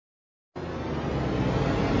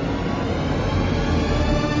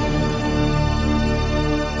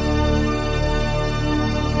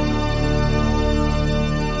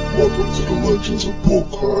Legends of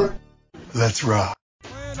Bullcry. Let's rock.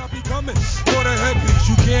 Man, I be coming for the heavies.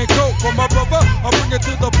 You can't go for my brother. I bring it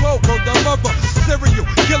to the pogo, the lover, serial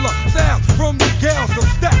killer sound from the gals of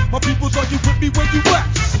stack. My people's are you with me when you at?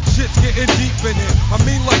 Shit's getting deep in here. I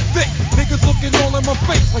mean like thick. Niggas looking all in my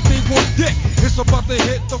face like they want dick. It's about to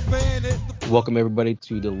hit the fan. Welcome everybody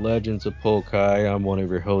to the Legends of Pokai. I'm one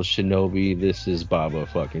of your hosts, Shinobi. This is Baba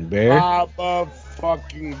fucking Bear. Baba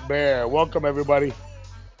fucking Bear. Welcome everybody.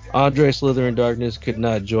 Andre Slither in Darkness could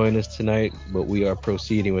not join us tonight, but we are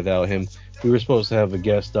proceeding without him. We were supposed to have a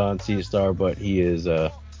guest on C-Star, but he is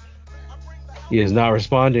not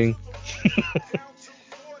responding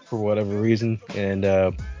for whatever reason. And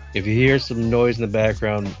if you hear some noise in the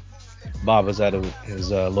background, Baba's at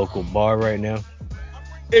his local bar right now.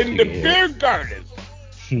 In the beer garden.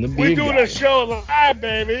 We're doing a show live,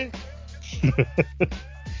 baby. So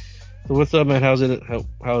what's up, man? How's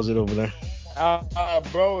it over there?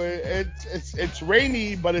 Bro, it's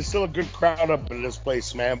rainy, but it's still a good crowd up in this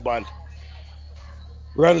place, man. But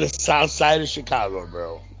we're on the south side of Chicago,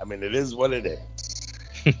 bro. I mean, it is what it is.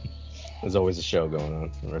 There's always a show going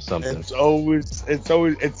on or something.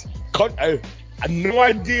 I have no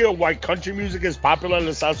idea why country music is popular in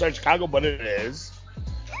the south side of Chicago, but it is.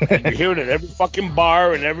 And you hear it at every fucking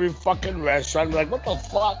bar and every fucking restaurant. Like, what the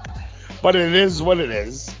fuck? But it is what it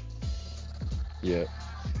is. Yeah.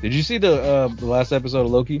 Did you see the last episode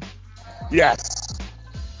of Loki? Yes.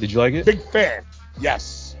 Did you like it? Big fan.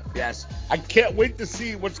 Yes. I can't wait to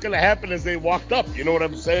see what's gonna happen as they walked up. You know what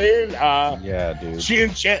I'm saying? Yeah, dude. She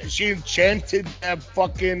enchanted that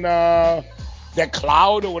fucking that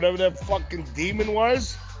cloud or whatever that fucking demon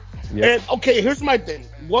was. Yep. And okay, here's my thing.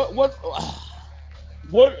 What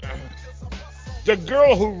the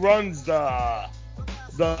girl who runs the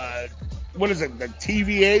what is it, the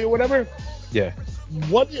TVA or whatever? Yeah.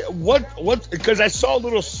 What because I saw a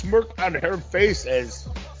little smirk on her face as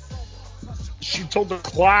she told the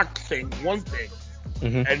clock thing one thing,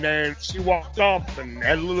 and then she walked up and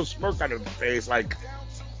had a little smirk on her face like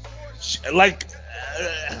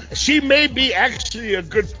she may be actually a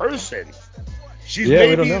good person. She's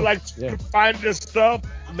maybe like to find the stuff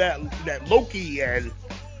that Loki and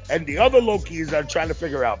the other Lokis are trying to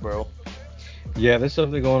figure out, bro. Yeah, there's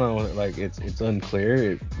something going on with it. Like it's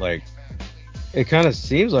unclear. It kind of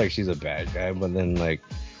seems like she's a bad guy, but then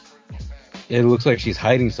it looks like she's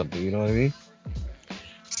hiding something. You know what I mean?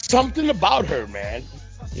 Something about her, man.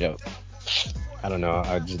 Yep. I don't know.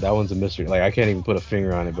 That one's a mystery. Like I can't even put a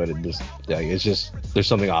finger on it, but it's just there's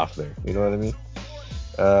something off there. You know what I mean?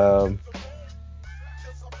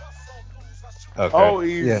 Okay. Oh,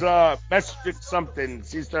 he's messaging something.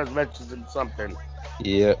 He starts messaging something.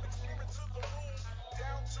 Yeah.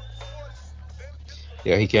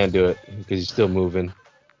 Yeah, he can't do it because he's still moving.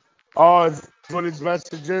 Oh, is what his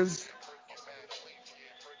message is?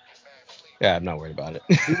 Yeah, I'm not worried about it.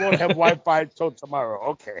 He won't have Wi-Fi till tomorrow.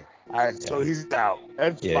 Okay. All right, so he's out.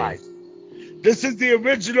 That's fine. This is the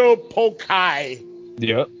original Pokai.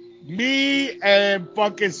 Yep. Me and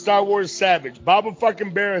fucking Star Wars Savage. Baba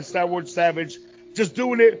fucking Bear and Star Wars Savage. Just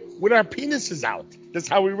doing it with our penises out. That's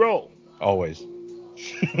how we roll. Always.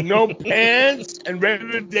 No pants and ready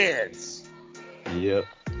to dance. Yep.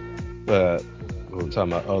 What we're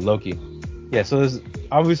talking about? Oh, Loki. Yeah, so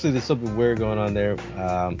there's something weird going on there.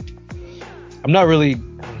 I'm not really, I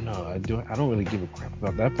don't know. I don't really give a crap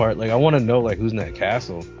about that part. Like, I want to know, who's in that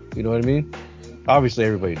castle. You know what I mean? Obviously,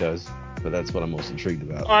 everybody does, but that's what I'm most intrigued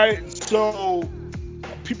about. All right, so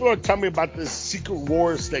people are telling me about this Secret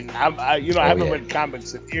Wars thing. I haven't read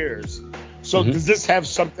comics in years. So does this have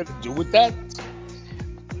something to do with that?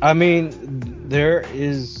 I mean, there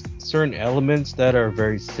is certain elements that are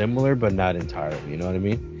very similar, but not entirely. You know what I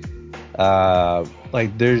mean?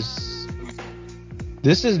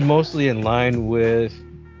 This is mostly in line with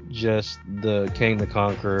just the Kang the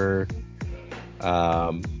Conqueror,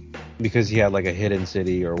 because he had a hidden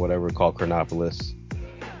city or whatever called Chronopolis,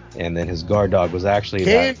 and then his guard dog was actually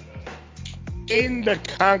Kang the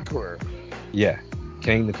Conqueror. Yeah,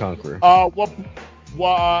 Kang the Conqueror.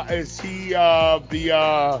 What is he?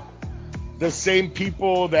 The same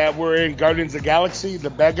people that were in Guardians of the Galaxy, the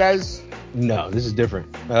bad guys? No, this is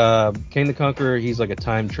different. Kang the Conqueror, he's like a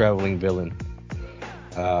time traveling villain.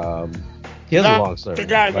 He has a long story. The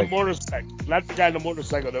guy in the motorcycle. Not the guy in the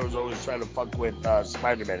motorcycle that was always trying to fuck with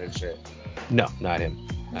Spider-Man and shit. No, not him.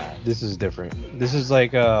 This is different. This is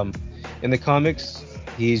in the comics,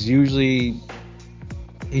 he's usually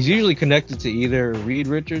connected to either Reed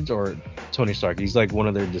Richards or Tony Stark. He's one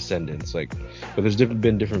of their descendants. But there's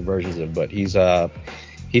been different versions of him. But he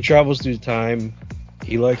travels through time.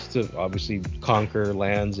 He likes to obviously conquer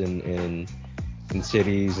lands and and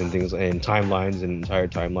cities and things and timelines and entire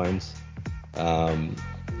timelines.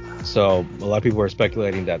 So a lot of people are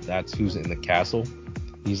speculating that that's who's in the castle.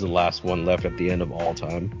 He's the last one left at the end of all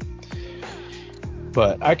time.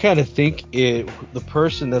 But I kind of think the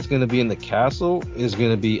person that's going to be in the castle is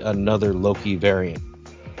going to be another Loki variant.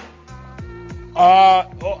 How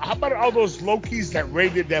about all those Lokis that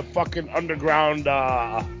raided that fucking underground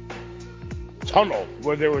tunnel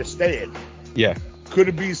where they were staying? Yeah. Could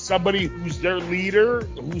it be somebody who's their leader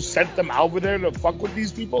who sent them over there to fuck with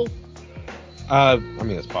these people? I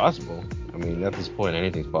mean, it's possible. I mean, at this point,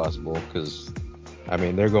 anything's possible because, I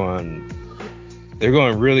mean, they're going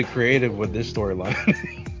really creative with this storyline.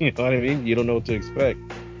 You know what I mean? You don't know what to expect.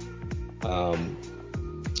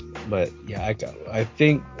 But yeah, I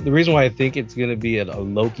think the reason why I think it's gonna be a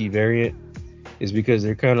Loki variant is because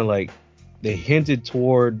they're kind of like they hinted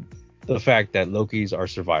toward the fact that Lokis are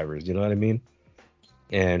survivors. You know what I mean?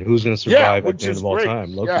 And who's gonna survive at the end of all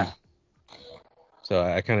time? Loki. Yeah. So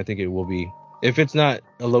I kind of think it will be. If it's not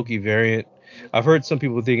a Loki variant, I've heard some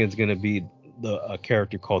people think it's gonna be a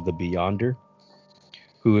character called the Beyonder,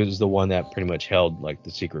 who is the one that pretty much held like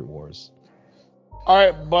the Secret Wars. All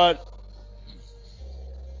right, but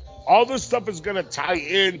all this stuff is gonna tie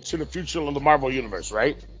into the future of the Marvel Universe,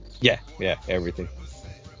 right? Yeah, everything.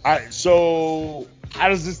 All right, so how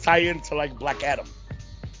does this tie into like Black Adam?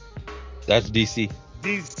 That's DC.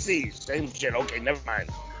 DC, same shit. Okay, never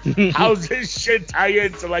mind. How does this shit tie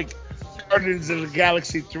into like Guardians of the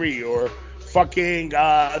Galaxy 3 or fucking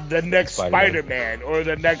the next Spider-Man or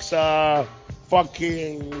the next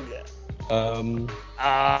fucking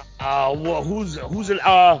who's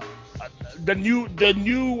the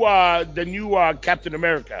new Captain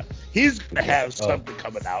America? He's gonna have something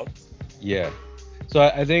coming out. Yeah. So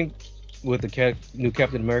I think with the new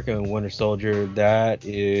Captain America and Winter Soldier, that's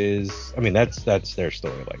their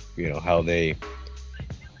story, like, you know, how they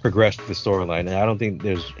progressed the storyline. And I don't think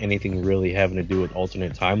there's anything really having to do with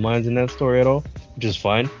alternate timelines in that story at all, which is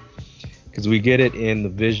fine because we get it in the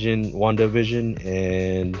WandaVision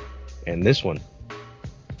and this one.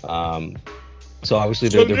 So obviously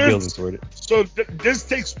they're building toward it. So this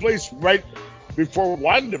takes place right before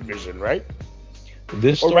WandaVision, right?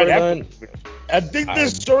 This storyline, I think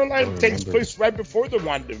this storyline takes place right before the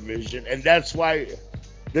WandaVision, and that's why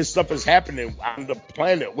this stuff is happening on the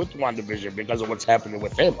planet with WandaVision because of what's happening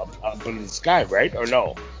with him up in the sky, right? Or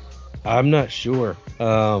no? I'm not sure.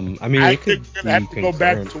 I mean, I it could think be I have to go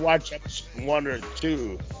back confirmed. to watch episode 1 or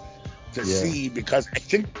 2 to see, because I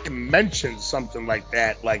think it mentioned something like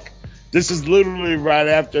that. Like, this is literally right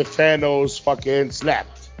after Thanos fucking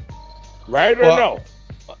snapped, right? Or no?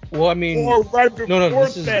 Well, I mean, or right before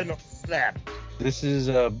Thanos snapped. This is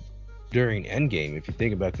during Endgame, if you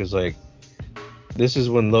think about it, because like this is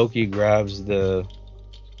when Loki grabs the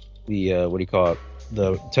what do you call it,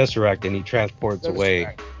 the Tesseract, and he transports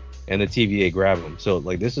away, and the TVA grab him. So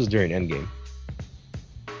like this is during Endgame.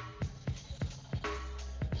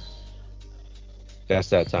 That's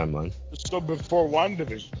that timeline. So before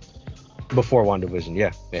WandaVision. Before WandaVision,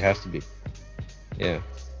 yeah, it has to be. Yeah.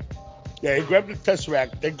 Yeah, he grabbed the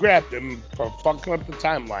Tesseract. They grabbed him for fucking up the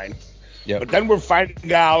timeline. Yep. But then we're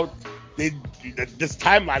finding out this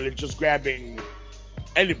timeline is just grabbing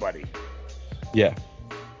anybody. Yeah.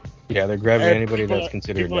 Yeah, they're grabbing anybody that's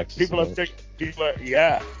considered Nexus.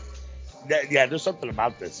 Yeah, there's something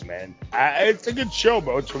about this, man. It's a good show,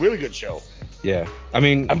 bro. It's a really good show. Yeah. I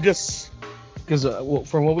mean, I'm just... Because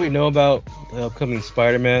from what we know about the upcoming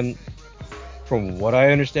Spider-Man, from what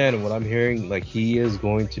I understand and what I'm hearing, like he is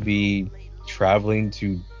going to be traveling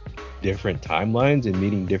to different timelines and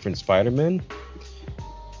meeting different Spider-Men.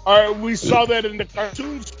 All right, we saw that in the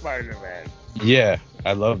cartoon Spider-Man. Yeah,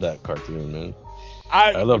 I love that cartoon, man.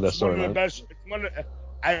 I love that storyline.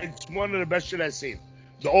 It's one of the best shit I've seen.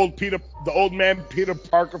 The old man Peter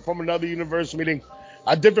Parker from another universe meeting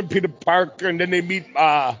a different Peter Parker, and then they meet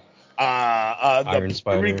the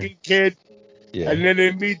Puerto Rican kid. Yeah. And then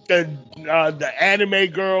they meet the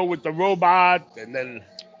anime girl with the robot, and then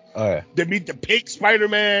they meet the pink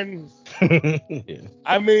Spider-Man. Yeah.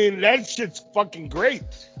 I mean, that shit's fucking great.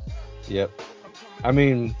 Yep. I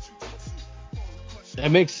mean,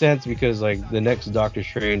 that makes sense because like the next Doctor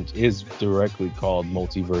Strange is directly called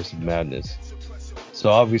Multiverse of Madness. So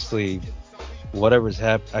obviously, whatever's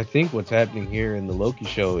I think what's happening here in the Loki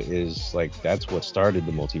show is like that's what started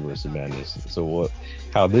the Multiverse of Madness. So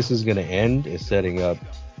how this is going to end is setting up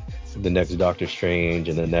the next Doctor Strange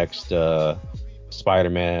and the next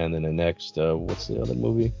Spider-Man and the next what's the other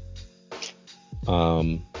movie?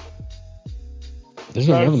 There's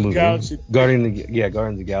another movie, Guardians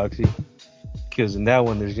of the Galaxy. Because in that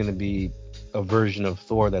one there's going to be a version of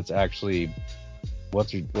Thor that's actually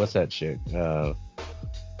what's that chick? The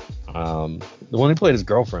one who played his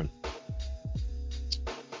girlfriend.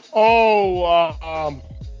 Oh,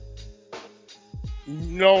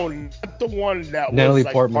 no, not the one that Natalie was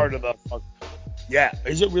like Portman. part of the. Yeah,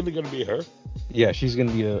 is it really gonna be her? Yeah, she's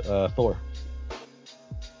gonna be a Thor,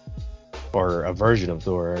 or a version of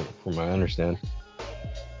Thor, from what I understand.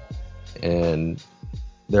 And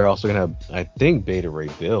they're also gonna have, I think, Beta Ray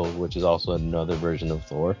Bill, which is also another version of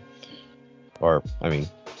Thor. Or, I mean,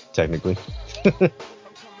 technically.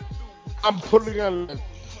 I'm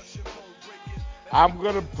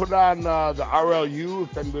gonna put on the RLU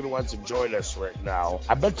if anybody wants to join us right now.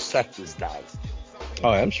 I bet Seth is down. Oh,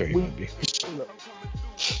 I'm sure he would be.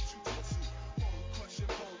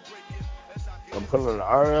 I'm putting on the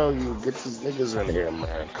RLU. Get these niggas in here,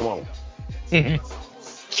 man. Come on.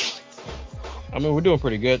 I mean, we're doing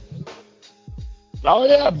pretty good. Oh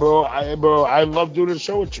yeah, bro. I love doing the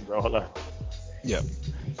show with you, bro. Hold on. Yeah.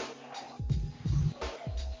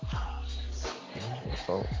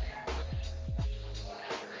 Oh.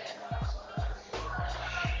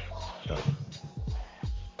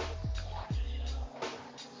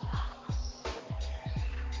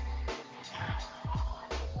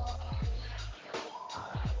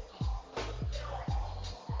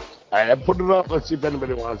 All right, I put it up. Let's see if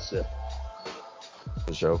anybody wants to.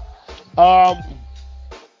 The show.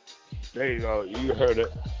 There you go. You heard it.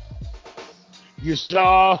 You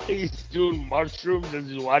saw he's doing mushrooms as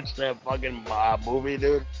you watch that fucking movie,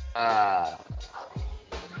 dude.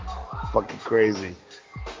 Fucking crazy.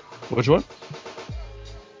 Which one?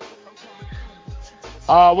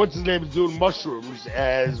 What's his name is doing mushrooms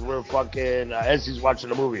as we're fucking as he's watching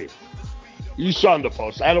the movie. You saw in the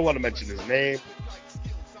post. I don't want to mention his name.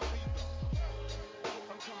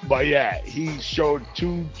 But yeah, he showed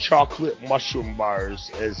 2 chocolate mushroom bars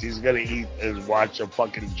as he's gonna eat and watch a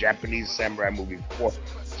fucking Japanese samurai movie.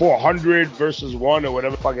 400 versus 1 or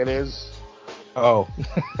whatever the fuck it is. Oh.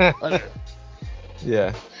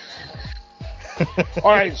 Yeah.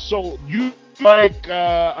 Alright, so you like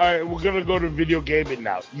alright, we're gonna go to video gaming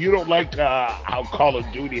now. You don't like how Call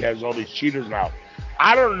of Duty has all these cheaters now.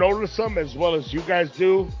 I don't notice them as well as you guys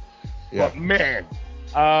do. Yeah. But man,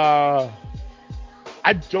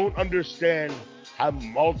 I don't understand how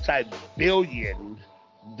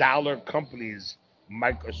multi-billion-dollar companies,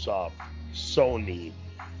 Microsoft, Sony,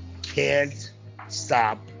 can't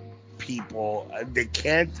stop people. They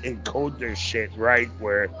can't encode their shit right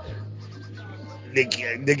where they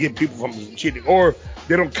get people from cheating, or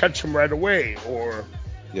they don't catch them right away, or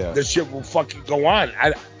the shit will fucking go on.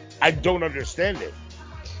 I don't understand it.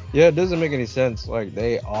 Yeah, it doesn't make any sense. Like,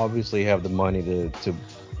 they obviously have the money to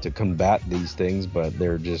combat these things, but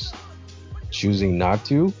they're just choosing not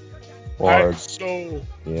to. Or Right, so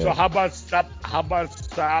how about stop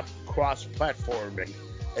cross-platforming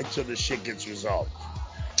until the shit gets resolved?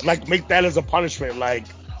 Like, make that as a punishment. Like,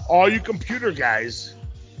 all you computer guys,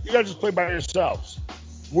 you guys just play by yourselves.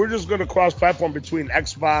 We're just gonna cross-platform between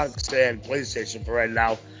Xbox and PlayStation for right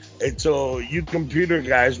now until you computer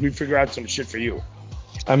guys, we figure out some shit for you.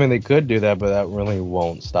 I mean, they could do that, but that really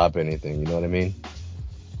won't stop anything. You know what I mean?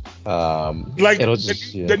 Like it'll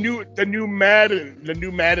just, the new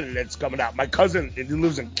Madden that's coming out. My cousin, he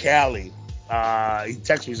lives in Cali. He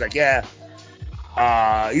texted me. He's like, yeah.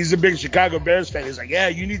 He's a big Chicago Bears fan. He's like, yeah,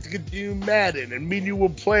 you need to get the new Madden, and me and you will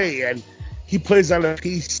play. And he plays on a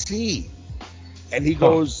PC. And he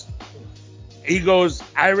goes,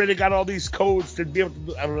 I already got all these codes to be able to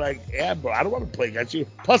do. I'm like, yeah, bro, I don't want to play against you.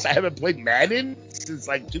 Plus, I haven't played Madden since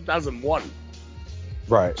like 2001.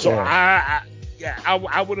 Right. So I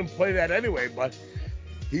wouldn't play that anyway. But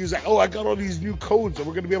he was like, oh, I got all these new codes, and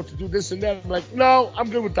we're gonna be able to do this and that. I'm like, no, I'm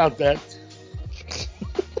good without that.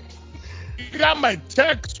 You got my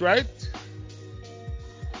text, right?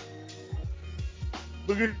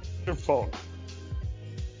 Look at your phone.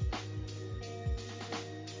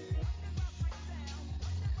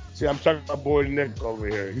 See, I'm talking about boy Nick over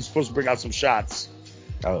here. He's supposed to bring out some shots.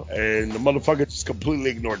 Oh. And the motherfucker just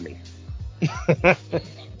completely ignored me.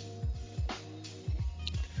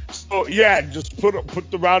 So, yeah, just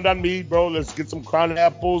put the round on me, bro. Let's get some Crown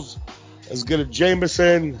Apples. Let's get a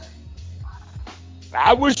Jameson.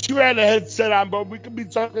 I wish you had a headset on, bro. We could be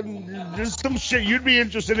talking. There's some shit you'd be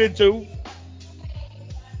interested in, too.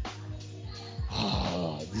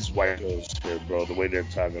 These white girls here, bro. The way they're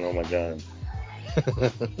talking, oh, my God.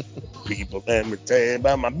 People, let me tell you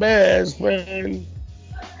about my best friend.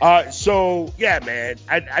 So yeah, man,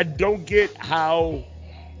 I don't get how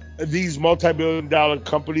these multi-billion-dollar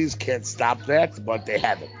companies can't stop that, but they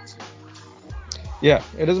haven't. Yeah,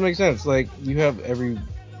 it doesn't make sense. Like, you have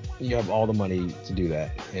all the money to do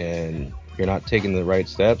that, and you're not taking the right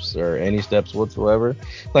steps or any steps whatsoever.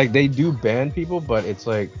 Like they do ban people, but it's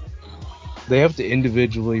like they have to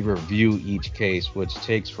individually review each case, which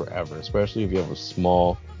takes forever, especially if you have a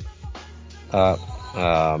small, uh,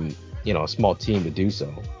 a small team to do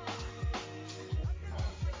so.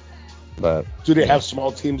 But do they have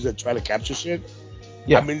small teams that try to capture shit?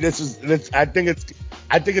 Yeah. I mean, I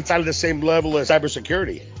think it's on the same level as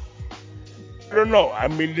cybersecurity. I don't know. I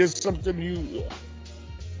mean, there's something you.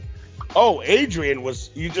 Oh,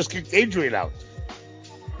 you just kicked Adrian out.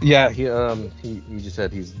 Yeah, he just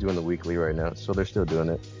said he's doing the weekly right now, so they're still doing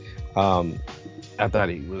it. I thought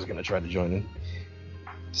he was gonna try to join in.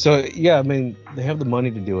 So yeah, I mean, they have the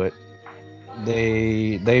money to do it.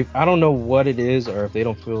 They I don't know what it is, or if they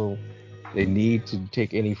don't feel they need to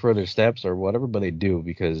take any further steps or whatever, but they do,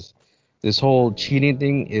 because this whole cheating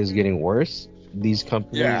thing is getting worse. These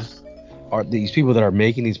companies are these people that are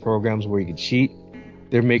making these programs where you can cheat.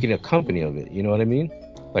 They're making a company of it. You know what I mean?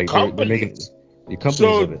 Like they're making the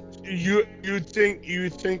companies of it. You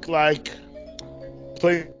think like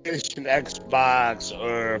PlayStation, Xbox,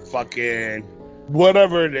 or fucking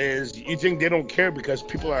whatever it is, you think they don't care because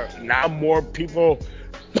more people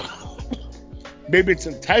maybe it's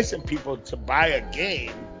enticing people to buy a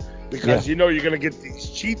game because you're gonna get these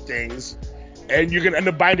cheat things, and you're gonna end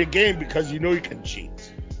up buying the game because you can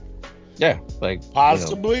cheat. Yeah, like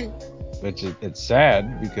possibly. It's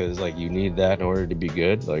sad because like you need that in order to be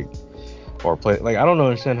good, or play. Like I don't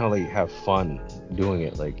understand how they have fun doing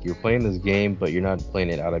it. Like you're playing this game, but you're not playing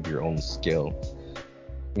it out of your own skill.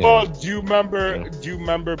 Well, do you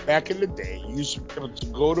remember back in the day, you used to be able to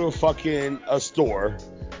go to a store,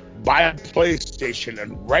 buy a PlayStation,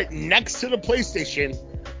 and right next to the PlayStation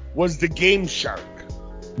was the Game Shark.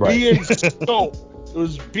 Right. Being sold. It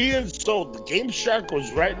was being sold. The Game Shark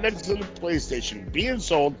was right next to the PlayStation, being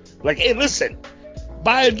sold. Like, hey, listen,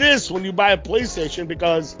 buy this when you buy a PlayStation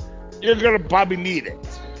because you're gonna probably need it.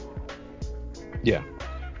 Yeah,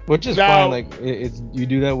 which is fine. Like it's you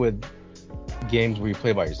do that with games where you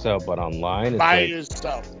play by yourself, but online it's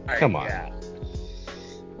yourself. Come on. Yeah.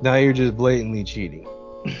 Now you're just blatantly cheating.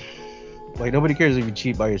 Like nobody cares if you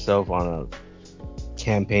cheat by yourself on a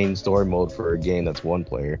campaign story mode for a game that's one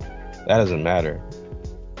player. That doesn't matter.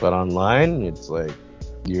 But online, it's like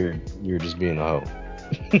you're just being a hoe.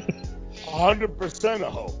 100% a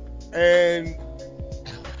hoe. And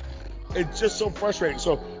it's just so frustrating.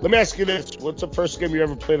 So let me ask you this: what's the first game you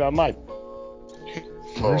ever played online?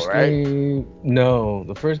 Game? No,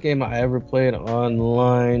 the first game I ever played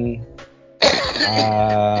online,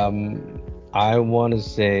 I want to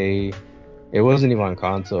say it wasn't even on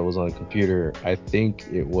console. It was on a computer. I think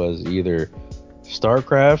it was either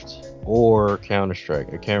StarCraft or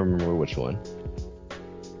Counter-Strike. I can't remember which one.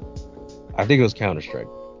 I think it was Counter-Strike.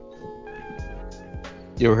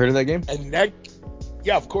 You ever heard of that game? And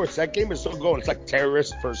yeah, of course. That game is still going. It's like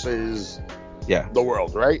terrorists versus the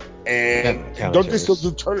world, right? And don't they still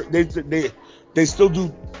do they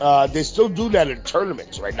still do that in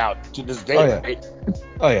tournaments right now to this day, right?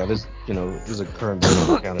 Oh yeah, there's a current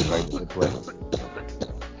version of Counter-Strike that they play.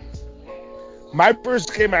 My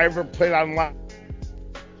first game I ever played online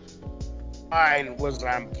was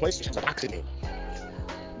on PlayStation, a boxing game.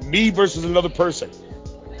 Me versus another person.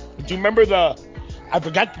 Do you remember I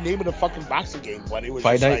forgot the name of the fucking boxing game, but it was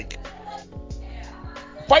Fight Night?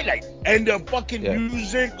 Fight Night, and the fucking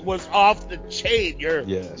music was off the chain. Your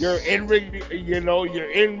in-ring,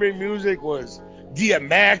 your in-ring music was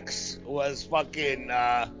DMX, was fucking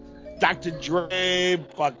Dr. Dre,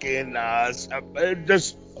 fucking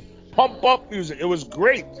just pump up music. It was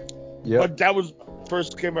great. But that was the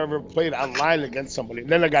first game I ever played online against somebody. And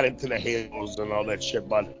then I got into the Halos and all that shit,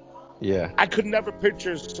 but I could never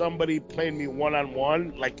picture somebody playing me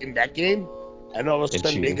one-on-one like in that game, and all of a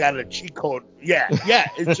sudden they got a cheat code. Yeah,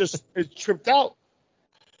 it's tripped out.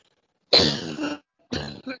 All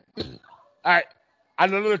right,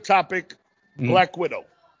 on another topic, Black Widow.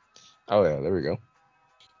 Oh yeah, there we go.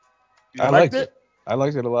 You liked it? I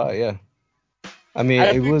liked it a lot. Yeah. I mean,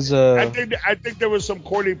 I think there was some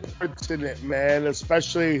corny parts in it, man.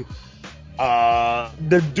 Especially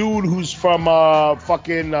the dude who's from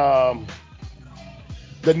fucking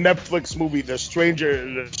the Netflix movie, the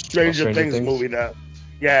Stranger Things movie. The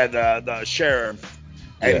sheriff,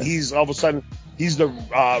 and he's all of a sudden he's the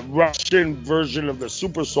Russian version of the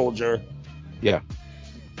super soldier. Yeah.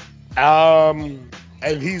 And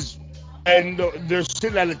they're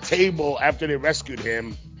sitting at a table after they rescued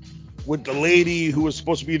him with the lady who was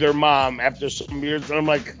supposed to be their mom after some years. And I'm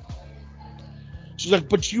like, she's like,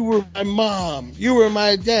 but you were my mom. You were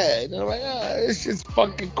my dad. And I'm like, it's just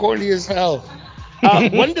fucking corny as hell.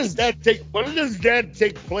 When does that take? When does that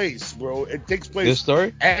take place, bro? It takes place. This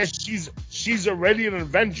story? As she's already an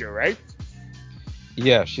Avenger, right?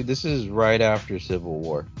 Yeah, this is right after Civil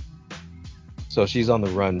War. So she's on the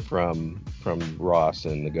run from Ross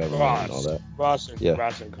and the government and all that. Ross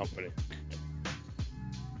and Company.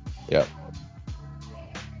 Yeah.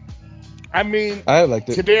 I mean, I liked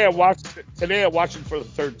it. Today I watched it for the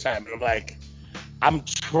third time, and I'm like, I'm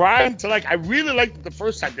trying to I really liked it the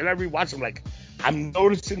first time. Then I rewatched it, I'm like, I'm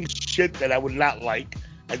noticing shit that I would not like.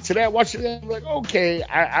 And today I watched it, and I'm like, okay,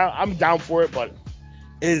 I'm down for it, but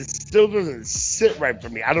it still doesn't sit right for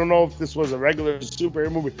me. I don't know if this was a regular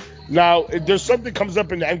superhero movie. Now, there's something comes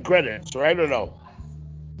up in the end credits, right? Or no?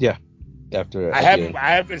 Yeah. After I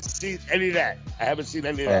haven't seen any of that.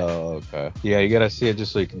 Oh, okay. Yeah, you gotta see it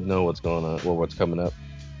just so you can know what's going on, or what's coming up.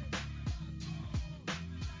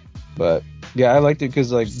 But yeah, I liked it because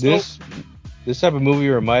this type of movie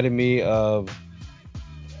reminded me of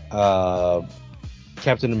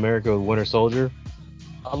Captain America: Winter Soldier.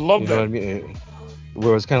 I love that. You know what I mean?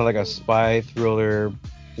 Where it was kind of like a spy thriller,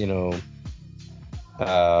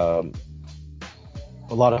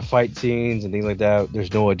 a lot of fight scenes and things like that.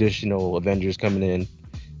 There's no additional Avengers coming in.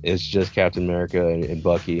 It's just Captain America and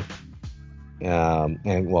Bucky. Black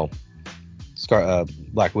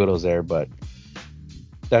Widow's there, but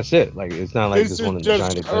that's it. It's not like this one is a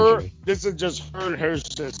giant adventure. This is just her and her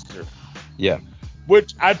sister. Yeah.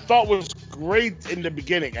 Which I thought was great in the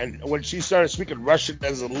beginning. And when she started speaking Russian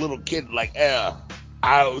as a little kid,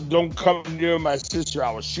 I don't come near my sister,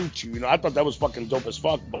 I will shoot you. I thought that was fucking dope as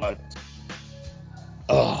fuck, but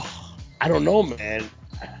I don't know, man.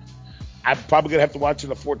 I'm probably gonna have to watch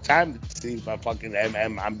it a fourth time to see if I fucking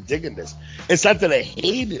I'm digging this. It's not that I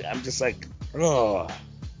hate it. I'm just like, oh.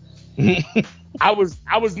 I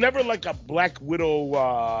was never like a Black Widow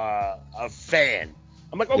a fan.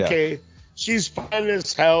 I'm like, okay, she's fine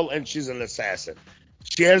as hell and she's an assassin.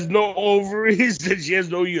 She has no ovaries and she has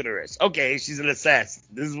no uterus. Okay, she's an assassin.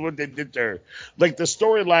 This is what they did to her. Like the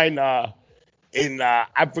storyline in I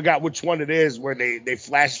forgot which one it is, where they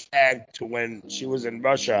flash back to when she was in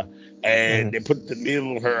Russia and they put the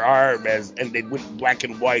needle in her arm and they went black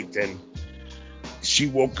and white and she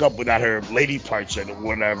woke up without her lady parts and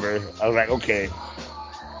whatever. I was like, okay,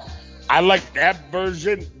 I like that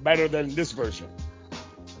version better than this version.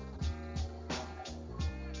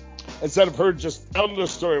 Instead of her just telling the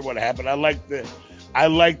story of what happened, I liked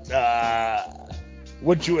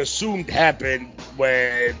what you assumed happened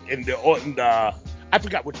when in the I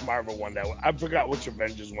forgot which Marvel one that was. I forgot which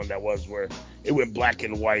Avengers one that was, where it went black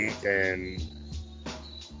and white and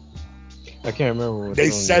I can't remember what they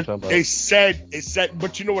said,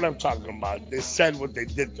 but you know what I'm talking about. They said what they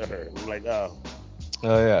did to her. I'm like, oh.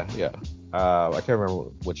 Oh yeah. I can't remember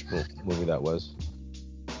which movie that was.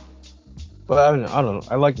 But I don't know.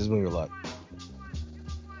 I like this movie a lot.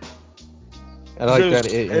 And I like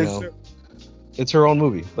that it's her own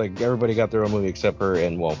movie. Like everybody got their own movie except her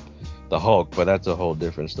and the Hulk, but that's a whole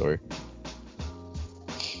different story.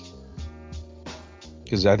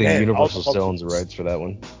 Because I think Universal still owns the rights for that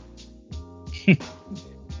one.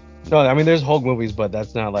 No, I mean there's Hulk movies, but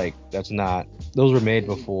those were made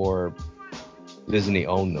before Disney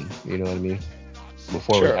owned them. You know what I mean?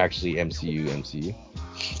 Before it was actually MCU.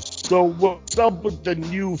 So what's up with the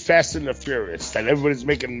new Fast and the Furious that everybody's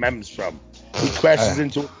making memes from? He crashes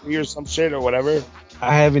into a tree or some shit or whatever.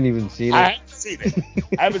 I haven't even seen it. I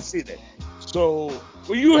haven't seen it. So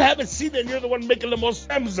you haven't seen it, and you're the one making the most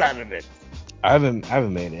memes out of it. I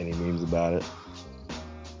haven't made any memes about it.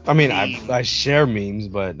 I mean, I share memes,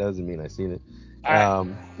 but that doesn't mean I've seen it.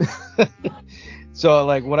 So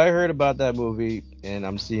what I heard about that movie, and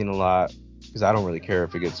I'm seeing a lot. Because I don't really care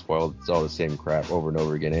if it gets spoiled. It's all the same crap over and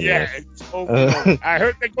over again anyway. Yeah, it's over and over. I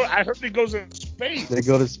heard they go to space. They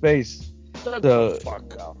go to space. Shut the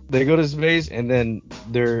fuck up. They go to space, and then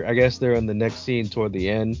they're in the next scene toward the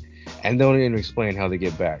end, and they don't even explain how they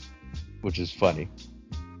get back, which is funny.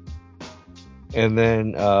 And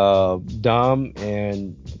then Dom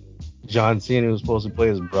and John Cena, who was supposed to play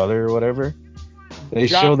his brother or whatever, they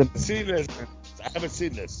show them. I haven't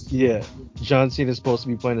seen this. Yeah, John Cena is supposed to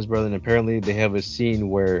be playing his brother, and apparently they have a scene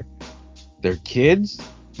where they're kids,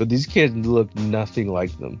 but these kids look nothing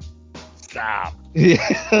like them. Stop.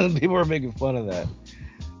 Yeah, people are making fun of that.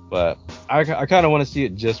 But I kind of want to see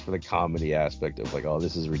it just for the comedy aspect of oh,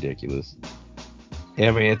 this is ridiculous. Yeah,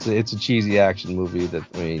 I mean, it's a cheesy action movie that,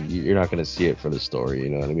 I mean, you're not going to see it for the story, you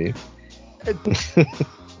know what I mean?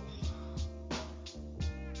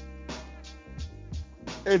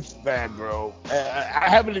 It's bad, bro. I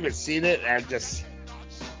haven't even seen it. I just,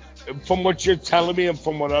 from what you're telling me and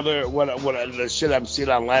from what the shit I'm seeing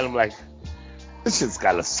online, I'm like, This shit's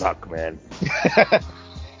gotta suck, man.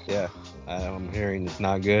 Yeah, I'm hearing it's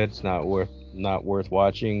not good. It's not worth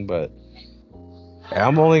watching. But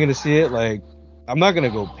I'm only gonna see it like I'm not gonna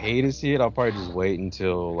go pay to see it. I'll probably just wait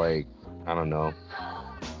until like I don't know.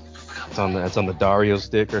 It's on the Dario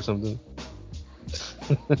stick or something.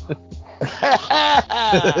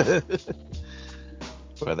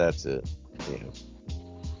 But that's it. Yeah.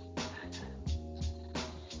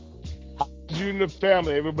 You and the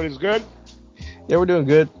family, everybody's good? Yeah, we're doing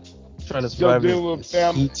good. Trying to Still survive dealing with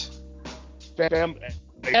this heat.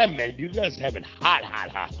 Yeah, man, you guys have it hot.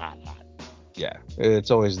 Yeah,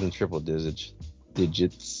 it's always in triple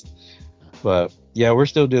digits. But yeah, we're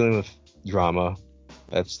still dealing with drama.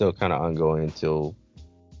 That's still kind of ongoing until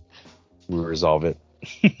we resolve it.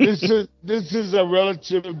 This is a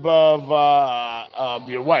relative of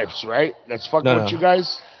your wife's, right? That's fucking with you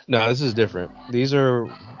guys. No, this is different. These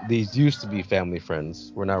used to be family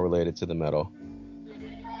friends. We're not related to the metal.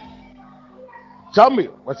 Tell me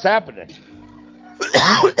what's happening.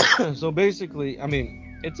 So basically, I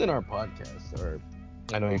mean, it's in our podcast, or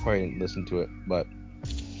I know you probably didn't listen to it, but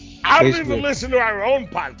I don't even listen to our own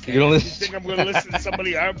podcast. You don't listen? You think I'm going to listen to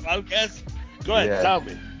somebody else's podcast? Go ahead, tell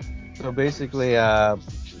me. So basically,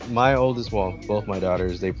 my oldest, well, both my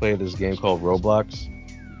daughters, they play this game called Roblox.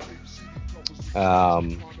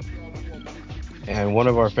 And one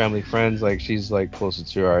of our family friends, like she's like closer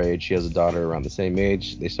to our age. She has a daughter around the same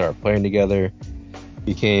age. They started playing together,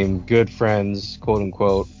 became good friends, quote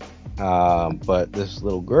unquote. But this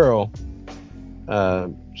little girl,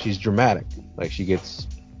 she's dramatic. Like she gets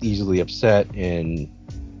easily upset and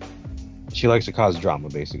she likes to cause drama.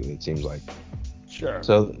 Basically, it seems like. Sure.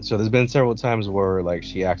 So there's been several times where like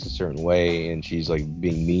she acts a certain way and she's like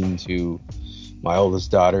being mean to my oldest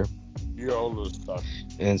daughter. Your oldest daughter.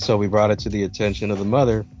 And so we brought it to the attention of the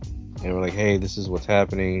mother, and we're like, hey, this is what's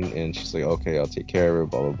happening. And she's like, okay, I'll take care of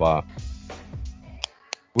it, blah, blah, blah.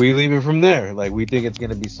 We leave it from there. Like, we think it's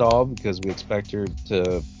going to be solved because we expect her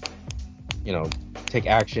to, you know, take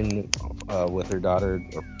action with her daughter,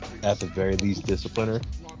 or at the very least discipline her.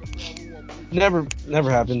 Never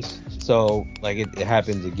happens. So, like, it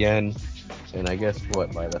happens again. And I guess,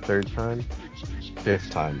 by the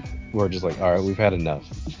fifth time, we're just like, all right, we've had enough.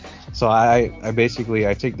 So I basically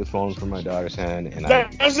take the phone from my daughter's hand and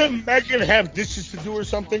Doesn't Megan have dishes to do or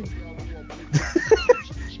something?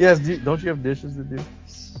 Yes, don't you have dishes to do?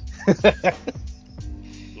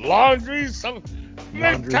 Laundry,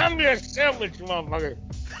 Man, Tommy a sandwich, motherfucker.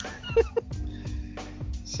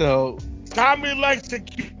 So Tommy likes a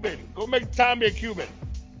Cuban. Go make Tommy a Cuban.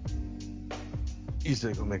 You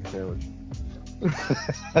said go make a sandwich.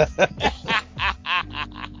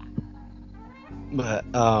 But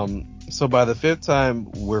so by the fifth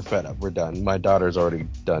time, we're fed up. We're done. My daughter's already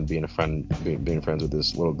done being being friends with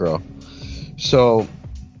this little girl. So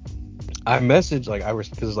I message because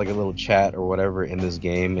there's like a little chat or whatever in this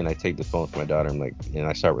game, and I take the phone from my daughter and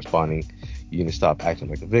I start responding. You need to stop acting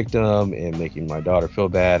like a victim and making my daughter feel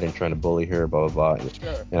bad and trying to bully her, blah blah blah.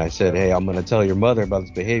 Sure. And I said, hey, I'm gonna tell your mother about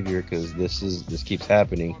this behavior because this keeps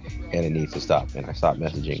happening and it needs to stop. And I stopped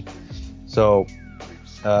messaging. So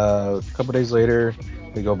a couple days later,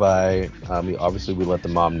 they go by. Obviously, we let the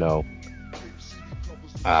mom know.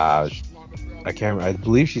 I can't remember. I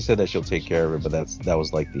believe she said that she'll take care of it, but that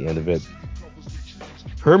was like the end of it.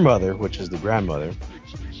 Her mother, which is the grandmother,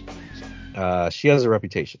 she has a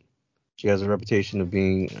reputation. She has a reputation of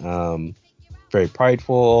being very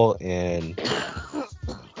prideful and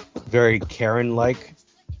very Karen-like,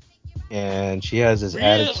 and she has this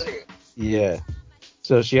attitude. Yeah.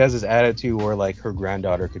 So she has this attitude where like her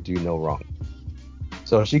granddaughter could do no wrong.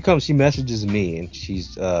 So she messages me, and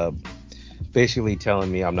she's basically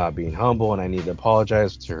telling me I'm not being humble and I need to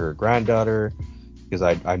apologize to her granddaughter because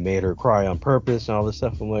I made her cry on purpose and all this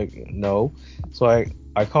stuff. I'm like, no. So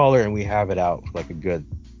I call her and we have it out for like a good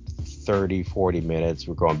 30-40 minutes.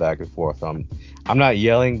 We're going back and forth. I'm not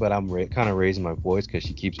yelling, but I'm kind of raising my voice because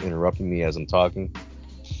she keeps interrupting me as I'm talking.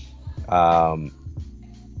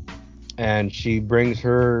 And she brings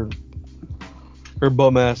her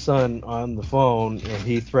bum ass son on the phone, and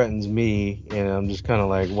he threatens me, and I'm just kind of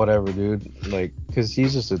like, whatever, dude. Like, cause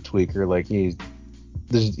he's just a tweaker. Like he's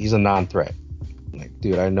a non-threat. Like,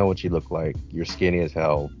 dude, I know what you look like. You're skinny as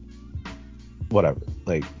hell. Whatever.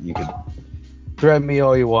 Like, you could threaten me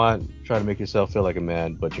all you want. Try to make yourself feel like a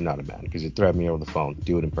man, but you're not a man because you threaten me over the phone.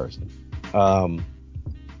 Do it in person.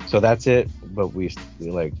 So that's it. But we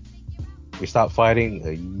stopped fighting.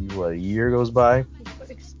 A year goes by.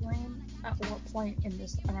 Explain at what point in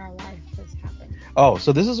our life this happened. Oh,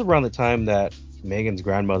 so this is around the time that Megan's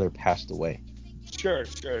grandmother passed away. Sure.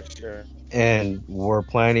 and we're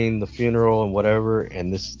planning the funeral and whatever,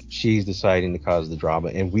 and she's deciding to cause the drama.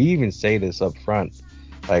 And we even say this up front,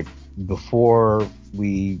 like before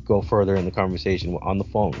we go further in the conversation on the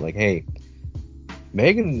phone, like, hey,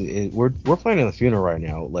 Megan, we're planning the funeral right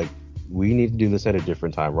now. Like, we need to do this at a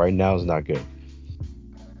different time. Right now is not good.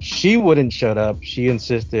 She wouldn't shut up. She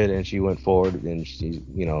insisted, and she went forward, and she,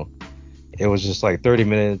 it was just like 30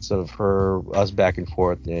 minutes of us back and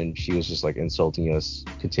forth, and she was just like insulting us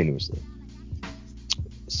continuously.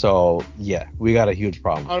 So yeah, we got a huge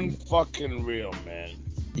problem. Unfucking real, man.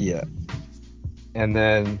 Yeah. And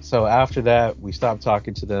then, so after that, we stopped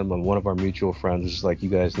talking to them, and one of our mutual friends was just like, you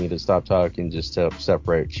guys need to stop talking, just to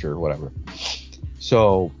separate, sure, whatever.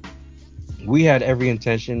 So we had every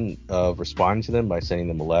intention of responding to them by sending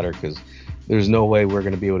them a letter, because there's no way we're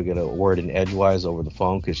going to be able to get a word in edgewise over the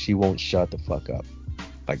phone, because she won't shut the fuck up,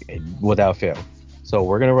 like, without fail. So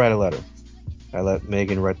we're going to write a letter. I let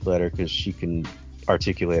Megan write the letter because she can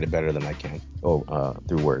articulate it better than I can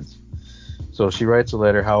through words. So she writes a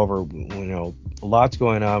letter. However, a lot's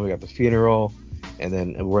going on. We got the funeral, and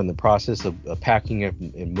then we're in the process of packing up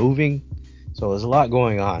and moving. So there's a lot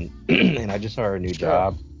going on, and I just started a new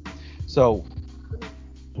job. So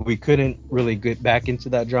we couldn't really get back into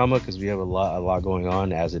that drama because we have a lot going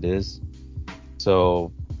on as it is.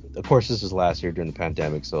 So, of course, this was last year during the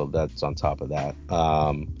pandemic, so that's on top of that.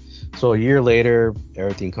 So a year later,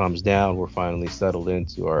 everything calms down. We're finally settled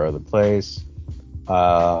into our other place.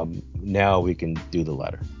 Now we can do the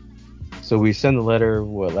letter. So we sent the letter,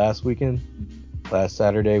 last weekend? Last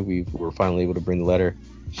Saturday, we were finally able to bring the letter.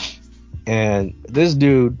 And this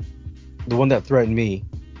dude, the one that threatened me,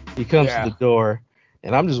 he comes to the door,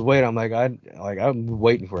 and I'm just waiting. I'm like, I'm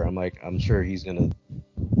waiting for it. I'm like, I'm sure he's gonna,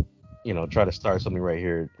 try to start something right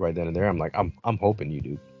here, right then and there. I'm like, I'm hoping you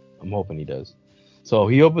do. I'm hoping he does. So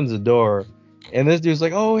he opens the door, and this dude's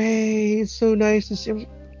like, oh, hey, it's so nice to see you.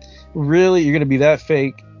 Really? You're going to be that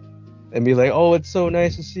fake and be like, oh, it's so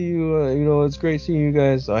nice to see you. It's great seeing you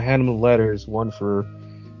guys. So I hand him the letters, one for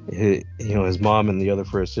his mom and the other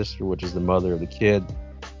for his sister, which is the mother of the kid.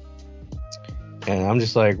 And I'm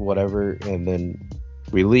just like, whatever. And then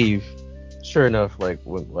we leave. Sure enough, like,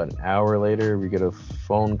 an hour later, we get a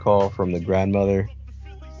phone call from the grandmother.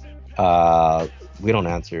 We don't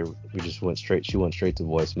answer. She went straight to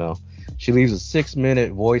voicemail. She leaves a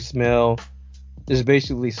 6-minute voicemail, just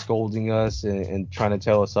basically scolding us and trying to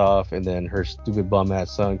tell us off. And then her stupid bum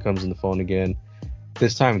ass son comes in the phone again.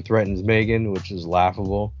 This time threatens Megan, which is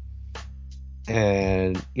laughable.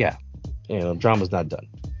 And yeah, drama's not done.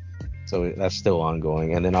 So that's still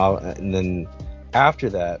ongoing. And then after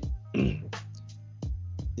that,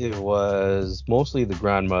 it was mostly the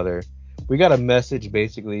grandmother. We got a message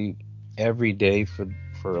basically every day for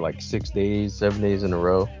like 7 days in a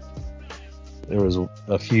row. There was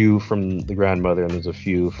a few from the grandmother and there's a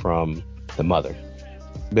few from the mother.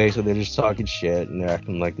 Basically, they're just talking shit and they're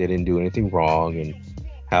acting like they didn't do anything wrong, and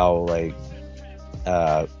how, like,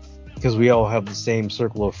 because we all have the same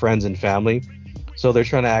circle of friends and family, so they're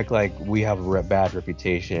trying to act like we have a bad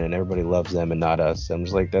reputation and everybody loves them and not us. I'm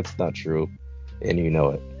just like, that's not true, and you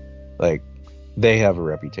know it. Like, they have a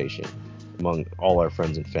reputation among all our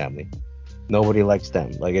friends and family. Nobody likes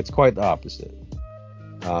them. Like, it's quite the opposite.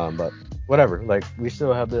 But whatever. Like, we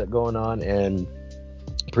still have that going on, and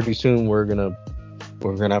pretty soon we're gonna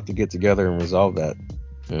have to get together and resolve that.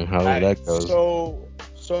 And how that goes. So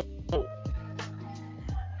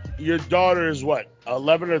your daughter is what?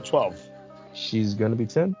 11 or 12? She's gonna be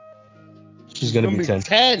 10. She's gonna be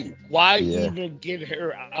 10. Why even get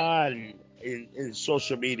her on in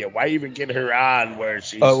social media? Why even get her on where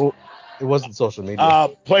she's? It wasn't social media.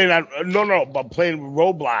 Playing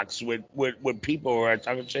Roblox with people who are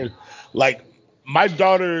talking shit. Like, my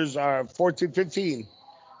daughters are 14, 15,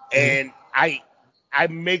 and I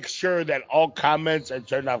make sure that all comments are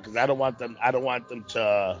turned off because I don't want them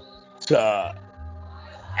to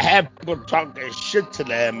have people talk their shit to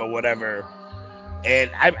them or whatever.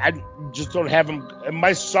 And I just don't have him. And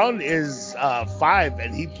my son is 5,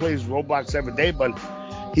 and he plays Roblox every day, but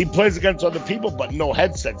he plays against other people, but no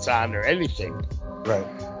headsets on or anything. Right.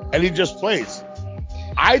 And he just plays.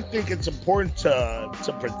 I think it's important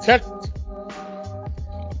to protect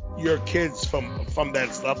your kids from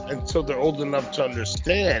that stuff until they're old enough to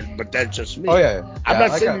understand. But that's just me. Oh yeah. I'm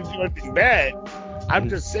not saying you do anything bad. I'm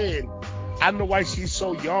just saying, I don't know why she's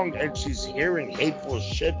so young and she's hearing hateful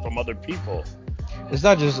shit from other people. It's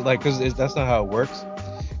not just like, because that's not how it works.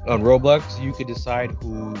 On Roblox, you could decide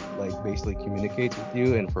who, like, basically communicates with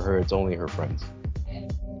you, and for her, it's only her friends.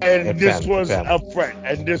 And this was a friend.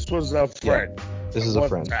 And this was a friend. Yeah, this is a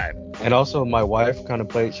friend. Time. And also, my wife kind of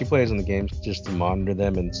plays. She plays in the games just to monitor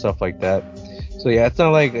them and stuff like that. So yeah, it's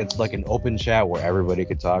not like it's like an open chat where everybody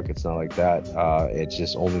could talk. It's not like that. It's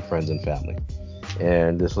just only friends and family.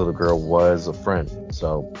 And this little girl was a friend.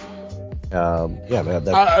 So yeah,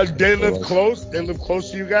 they live close. They live close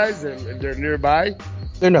to you guys, and they're nearby.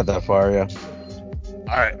 They're not that far, yeah.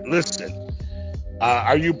 All right, listen.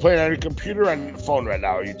 Are you playing on your computer or on your phone right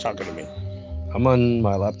now? Or are you talking to me? I'm on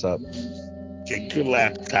my laptop. Take your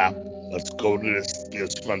laptop. Let's go to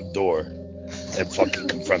this front door and fucking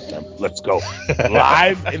confront them. Let's go.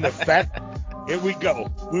 Live in effect. Here we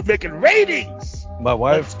go. We're making ratings. My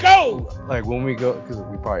wife. Let's go. Like when we go, because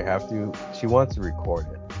we probably have to. She wants to record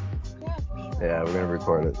it. Yeah, we're gonna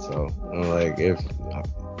record it. So I'm like,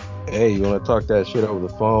 hey, you want to talk that shit over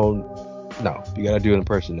the phone? No, you gotta do it in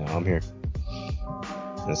person now. I'm here.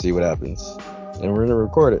 And see what happens. And we're gonna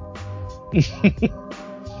record it.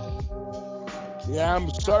 Yeah, I'm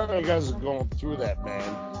sorry you guys are going through that, man.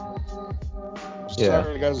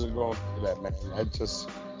 Sorry you guys are going through that, man.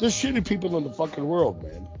 There's shitty people in the fucking world,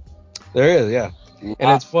 man. There is, yeah.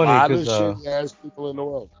 And it's funny because shitty ass people in the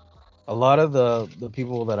world. A lot of the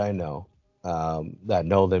people that I know, that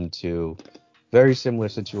know them too, very similar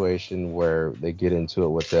situation where they get into it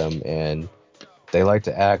with them and they like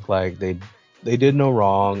to act like they did no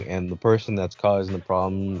wrong, and the person that's causing the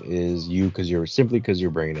problem is you because you're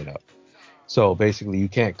bringing it up. So basically, you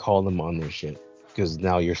can't call them on their shit because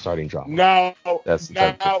now you're starting drama. Now, that's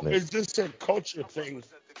is this a culture thing?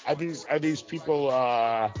 Are these people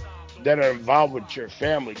that are involved with your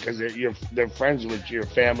family because they're friends with your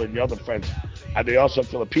family and the other friends? Are they also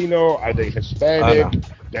Filipino? Are they Hispanic?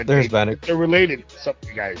 No. They're Hispanic. They're related to some of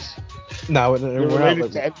you guys. No, they're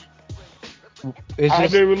related to. Are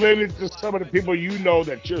they related to some of the people you know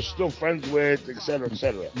that you're still friends with, et cetera, et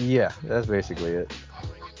cetera? Yeah, that's basically it.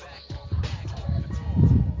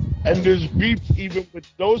 And there's beef even with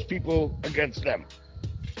those people against them.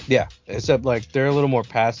 Yeah, except like they're a little more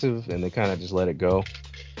passive and they kind of just let it go.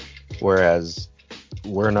 Whereas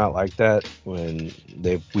we're not like that.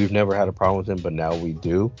 We've never had a problem with them, but now we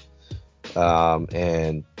do.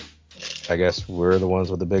 And I guess we're the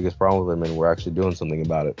ones with the biggest problem with them, and we're actually doing something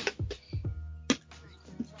about it.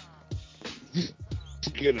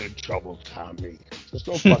 Get in trouble, Tommy. Just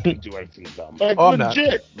don't fucking do anything dumb. Like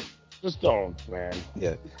legit. Just don't, man.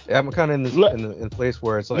 Yeah, I'm kind of in this in place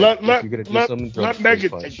where it's like if you're gonna do something, let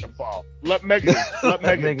Megan take the fall. Let Megan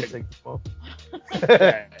take the fall.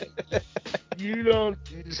 Yeah. You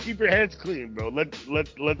just keep your hands clean, bro. Let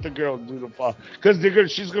the girl do the fall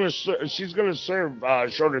because she's gonna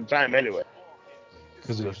serve shorter time anyway.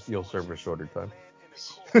 Because you'll serve her shorter time.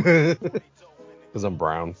 Because I'm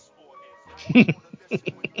brown.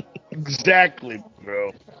 Exactly,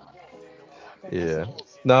 bro. Yeah.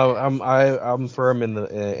 No, I'm firm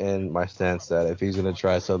in my stance that if he's gonna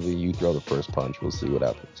try something, you throw the first punch. We'll see what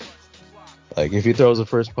happens. Like if he throws the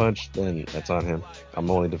first punch, then that's on him. I'm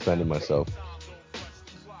only defending myself.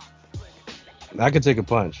 I could take a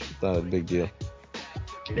punch. It's not a big deal.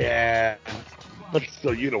 Yeah, but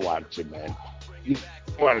still, you don't want to, man. You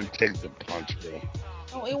want to take the punch, bro.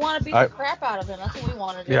 Oh, we want to beat the crap out of him. That's what we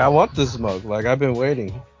want to do. Yeah, I want the smoke. Like I've been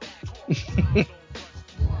waiting.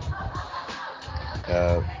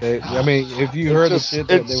 I mean, if you heard the shit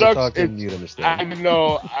that they were talking, you'd understand. I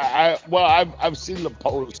know. I've seen the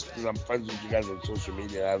posts because I'm friends with you guys on social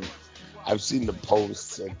media. I've seen the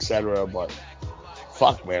posts, etc. But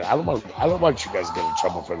fuck, man, I don't want you guys to get in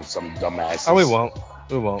trouble for some dumbasses. Oh, we won't.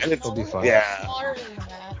 It'll be fine. Yeah.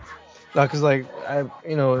 No, because like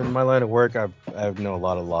in my line of work, I know a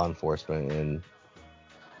lot of law enforcement and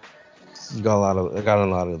got a lot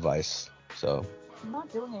of advice. So. I'm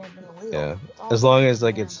not doing anything illegal. Yeah, as long as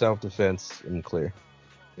like it's self-defense and clear,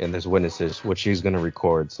 and there's witnesses, which he's gonna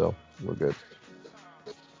record, so we're good.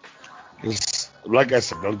 Like I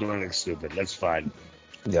said, don't do anything stupid. That's fine.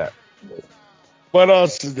 Yeah. What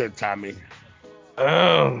else is there, Tommy?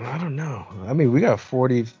 I don't know. I mean, we got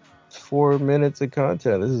 44 minutes of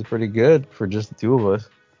content. This is pretty good for just the two of us.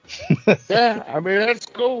 Yeah, I mean that's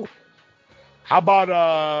cool. How about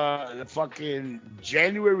the fucking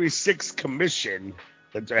January 6th commission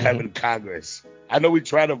that they're having in Congress? I know we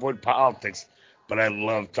try to avoid politics, but I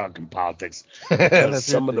love talking politics.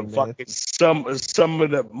 Some of the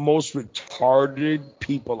most retarded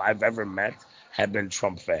people I've ever met have been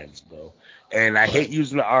Trump fans, bro. And I hate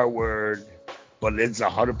using the R word, but it's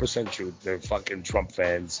 100% true. They're fucking Trump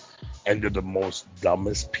fans, and they're the most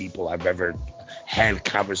dumbest people I've ever had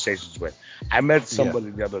conversations with. I met somebody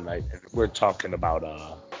the other night, and we were talking about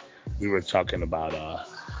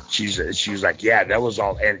she was like, yeah, that was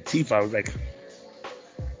all Antifa. I was like,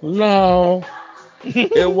 no,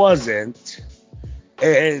 It wasn't.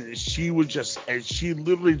 And she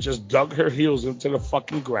literally just dug her heels into the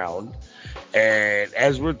fucking ground. And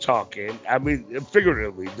as we're talking, I mean,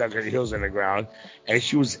 figuratively dug her heels in the ground. And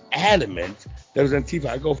she was adamant that it was Antifa.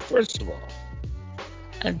 I go, first of all,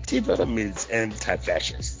 Antifa means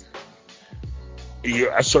anti-fascist.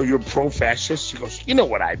 So you're pro-fascist? She goes, you know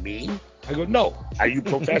what I mean. I go, no. Are you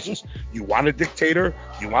pro-fascist? You want a dictator?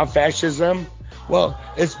 You want fascism? Well,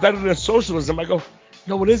 it's better than socialism. I go,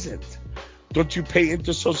 no, it isn't. Don't you pay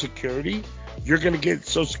into Social Security? You're going to get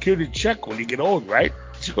Social Security check when you get old, right?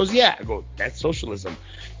 She goes, yeah. I go, that's socialism.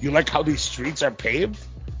 You like how these streets are paved?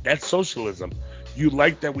 That's socialism. You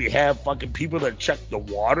like that we have fucking people that check the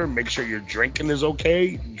water, make sure your drinking is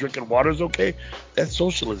okay, drinking water is okay? That's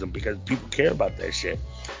socialism because people care about that shit.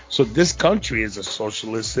 So this country is a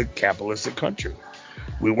socialistic, capitalistic country.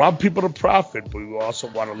 We want people to profit, but we also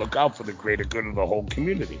want to look out for the greater good of the whole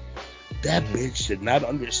community. That bitch did not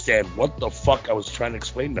understand what the fuck I was trying to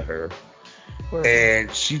explain to her.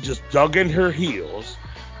 And she just dug in her heels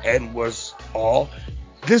and was all...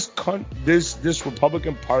 This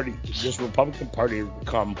Republican Party has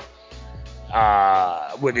become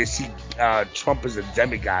when they see Trump as a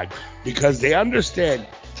demigod, because they understand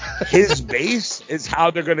his base is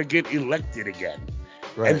how they're gonna get elected again.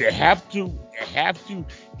 Right. And they have to,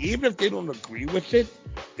 even if they don't agree with it,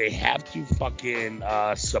 they have to fucking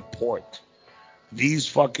support these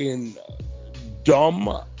fucking dumb,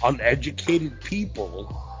 uneducated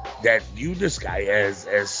people that view this guy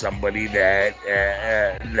as somebody that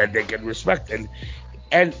they can respect,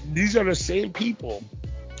 and these are the same people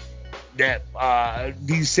that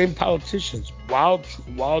these same politicians, while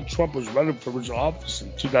Trump was running for original office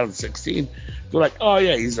in 2016, they're like, oh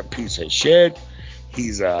yeah, he's a piece of shit,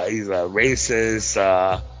 he's a racist,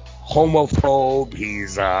 homophobe,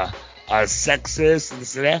 he's a sexist, and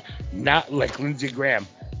this and that. Not like Lindsey Graham.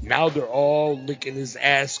 Now they're all licking his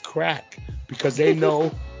ass crack because they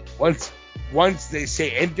know. Once they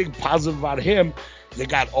say anything positive about him, they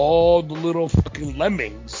got all the little fucking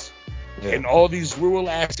lemmings in all these rural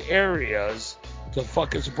ass areas to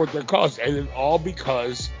fucking support their cause. And it's all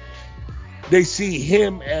because they see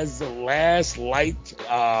him as the last light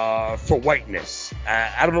for whiteness.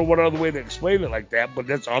 I don't know what other way to explain it like that, but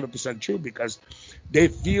that's 100% true, because they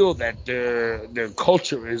feel that their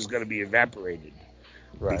culture is going to be evaporated.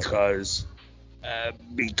 Right.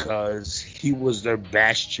 Because he was their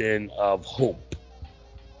bastion of hope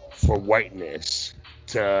for whiteness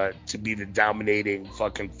to be the dominating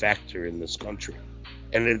fucking factor in this country.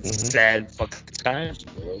 And it's sad fucking times,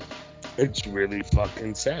 bro. It's really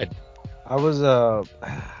fucking sad. I can't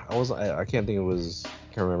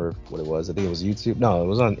remember what it was. I think it was YouTube. No, it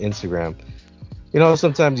was on Instagram. You know,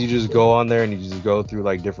 sometimes you just go on there and you just go through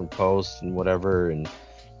like different posts and whatever, and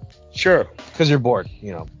sure, because you're bored,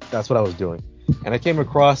 you know. That's what I was doing. And I came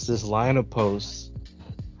across this line of posts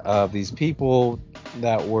of these people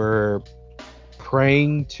that were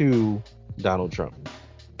praying to Donald Trump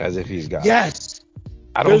as if he's God. Yes.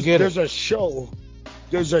 I don't get it. There's a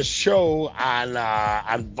show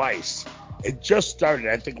on Vice. It just started.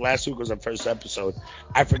 I think last week was the first episode.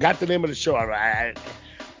 I forgot the name of the show.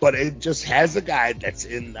 But it just has a guy that's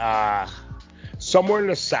in somewhere in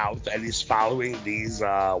the South, and he's following these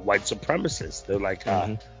white supremacists. They're like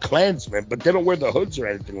Klansmen, but they don't wear the hoods or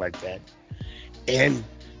anything like that. And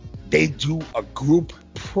they do a group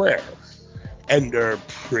prayer, and they're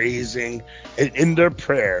praising. And in their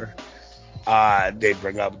prayer, they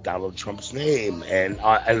bring up Donald Trump's name, and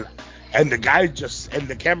the guy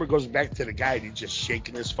the camera goes back to the guy, and he's just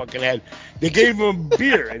shaking his fucking head. They gave him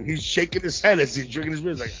beer, and he's shaking his head as he's drinking his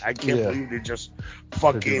beer. He's like, I can't believe they just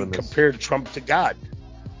fucking compared Trump to God.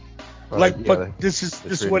 But this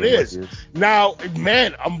is what it is. Now,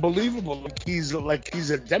 man, unbelievable. Like he's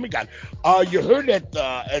a demigod. You heard at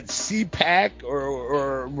CPAC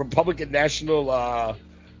or Republican National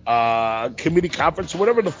Committee Conference,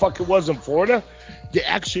 whatever the fuck it was in Florida, they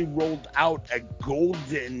actually rolled out a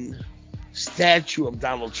golden statue of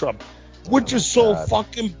Donald Trump, which is so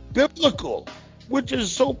fucking biblical.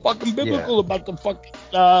 About the fucking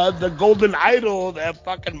the golden idol that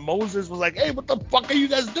fucking Moses was like, hey, what the fuck are you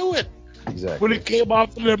guys doing? Exactly. When it came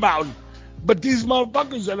off of the mountain. But these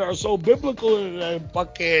motherfuckers that are so biblical and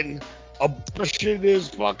fucking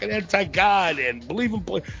abortionist, fucking anti-God, and they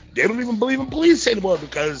don't even believe in police anymore,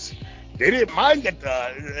 because they didn't mind that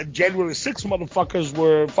the January 6th motherfuckers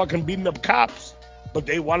were fucking beating up cops, but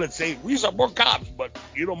they wanted to say we support cops, but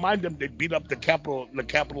you don't mind them. They beat up the Capitol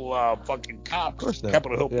fucking cops,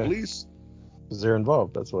 Capitol Hill police. Because they're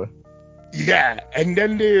involved. That's why. Yeah, and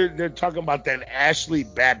then they're talking about that Ashley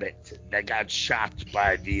Babbitt that got shot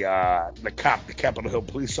by the Capitol Hill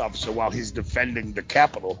police officer while he's defending the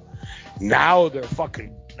Capitol. Now they're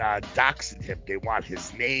fucking doxing him. They want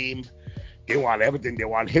his name. They want everything. They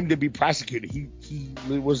want him to be prosecuted. He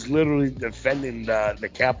was literally defending the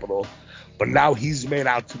Capitol, but now he's made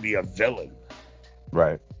out to be a villain.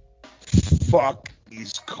 Right. Fuck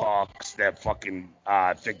these cocks that fucking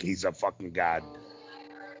think he's a fucking god.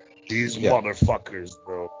 These motherfuckers,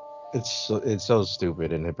 bro. It's so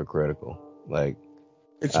stupid and hypocritical. Like,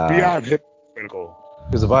 it's beyond hypocritical.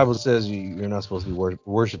 Because the Bible says you're not supposed to be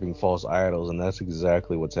worshiping false idols, and that's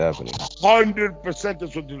exactly what's happening. 100%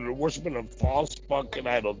 that's what they're worshiping a false fucking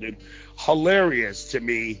idol, dude. Hilarious to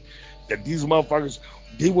me that these motherfuckers,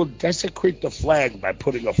 they will desecrate the flag by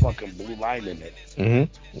putting a fucking blue line in it.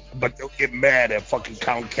 Mm-hmm. But they'll get mad at fucking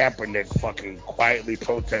Count Kaepernick fucking quietly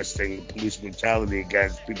protesting police brutality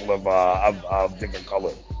against people of different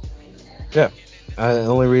color. Yeah. The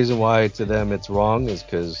only reason why to them it's wrong is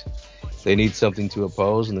because they need something to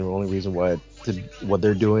oppose, and the only reason why what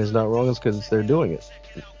they're doing is not wrong is because they're doing it.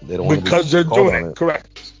 They don't want because they're doing it.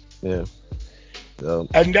 Correct. Yeah. So,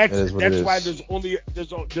 and that's why there's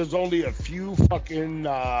only a few fucking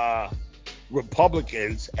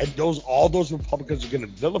Republicans, and all those Republicans are getting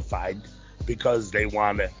vilified because they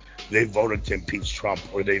voted to impeach Trump,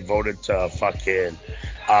 or they voted to fucking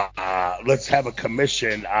let's have a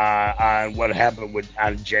commission on what happened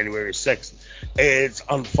on January 6th. It's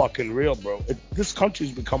unfucking real, bro. This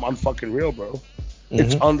country's become unfucking real, bro. Mm-hmm.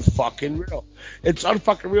 It's unfucking real. It's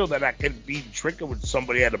unfucking real that I can be drinking with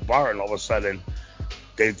somebody at a bar and all of a sudden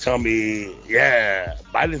they tell me, yeah,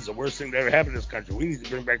 Biden's the worst thing that ever happened in this country. We need to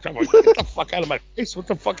bring back Trump. I'm like, get the fuck out of my face. What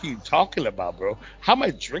the fuck are you talking about, bro? How am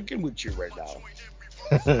I drinking with you right now?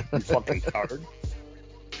 You fucking card.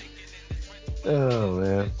 Oh,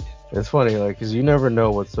 man. It's funny, like, because you never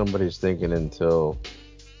know what somebody's thinking until,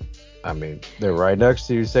 I mean, they're right next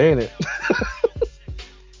to you saying it.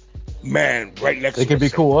 Man, right next to you. It could be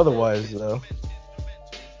cool otherwise, though.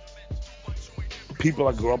 People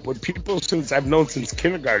I grew up with, people I've known since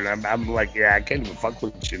kindergarten, I'm like, yeah, I can't even fuck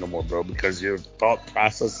with you no more, bro, because your thought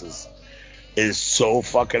process is so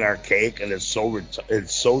fucking archaic, and it's so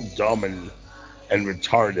dumb and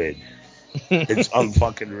retarded. It's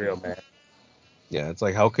unfucking real, man. Yeah, it's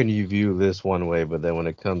like, how can you view this one way, but then when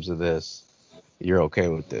it comes to this, you're okay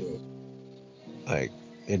with it? Like,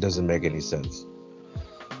 it doesn't make any sense.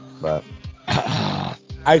 But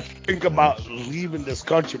I think about leaving this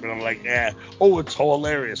country, but I'm like, yeah. Oh, it's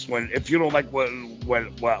hilarious if you don't like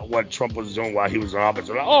what Trump was doing while he was in office.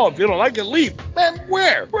 Like, oh, if you don't like it, leave. Man,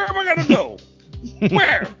 where? Where am I gonna go?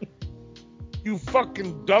 Where? You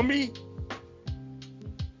fucking dummy.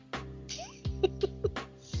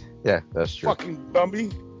 Yeah, that's true. Fucking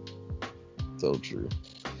dummy. So true.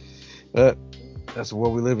 But that's the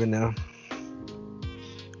world we live in now.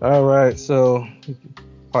 All right, so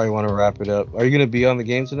probably want to wrap it up. Are you gonna be on the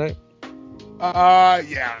game tonight?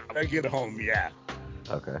 Yeah. When I get home, yeah.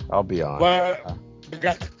 Okay, I'll be on. But I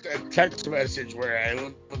got a text message where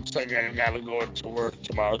it looks like I gotta go to work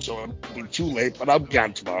tomorrow, so it'll be too late. But I'll be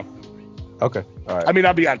on tomorrow. Okay, all right. I mean,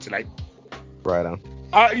 I'll be on tonight. Right on.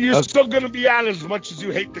 You're still gonna be on as much as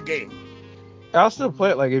you hate the game. I'll still play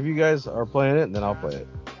it. Like, if you guys are playing it, then I'll play it.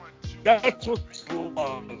 That's what's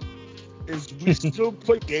wrong. Is we still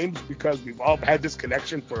play games because we've all had this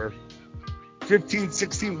connection for 15,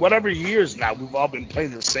 16, whatever years now. We've all been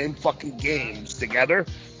playing the same fucking games together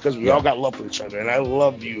because we all got love for each other. And I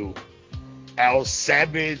love you, Al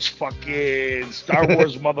Savage, fucking Star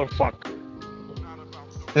Wars motherfucker.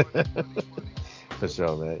 For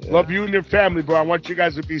sure, man. Yeah. Love you and your family, bro. I want you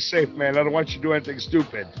guys to be safe, man. I don't want you to do anything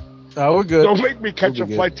stupid. Oh, we're good. Don't make me catch a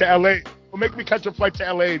flight to LA. Don't make me catch a flight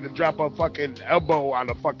to LA to drop a fucking elbow on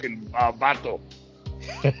a fucking vato.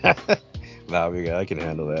 Nah, we got. I can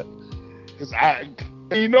handle that. Cause I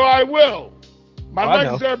will. My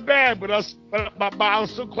legs are bad, but I'll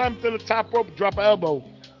still climb to the top rope and drop an elbow.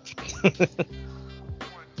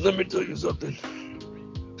 Let me tell you something.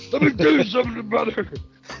 Brother.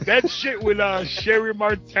 That shit with Sherry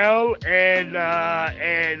Martel and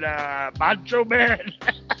Macho Man.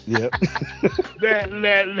 Yep.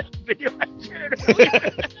 When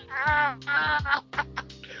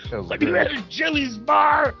you at a Chili's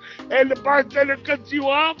bar and the bartender cuts you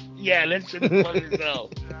off, yeah, that shit is funny as hell.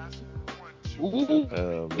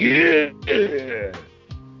 Ooh, yeah.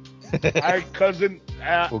 All right, cousin,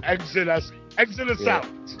 exit us out.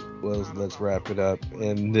 Well, let's wrap it up.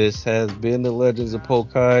 And this has been the Legends of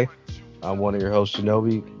Pokai. I'm one of your hosts,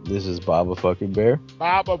 Shinobi. This is Baba fucking Bear.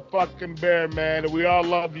 Baba fucking Bear, man. And we all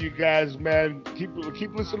love you guys, man. Keep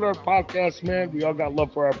listening to our podcast, man. We all got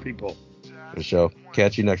love for our people. For sure.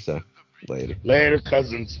 Catch you next time. Later. Later,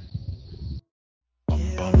 cousins.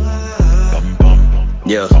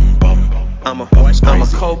 Yeah. I'm a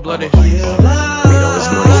cold-blooded. Made all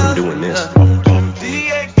this money from doing this.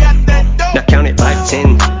 Now count it 5,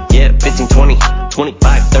 10, yeah, 15, 20,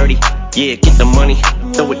 25, 30. Yeah, get the money,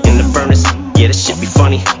 throw it in the furnace. Yeah, this shit be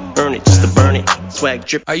funny. Earn it just to burn it. Swag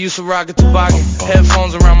drip. I used to rock a toboggan,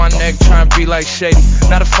 headphones around my neck, trying to be like Shady.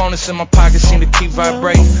 Now the phone that's in my pocket seem to keep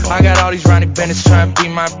vibrating. I got all these Ronnie Bennett's trying to be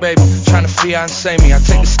my baby, trying to fiancé me. I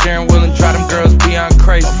take the steering wheel and drive them girls beyond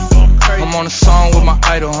crazy. I'm on a song with my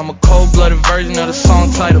idol. I'm a cold-blooded version of the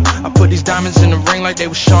song title. I put these diamonds in the ring like they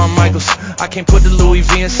were Shawn Michaels. I can't put the Louis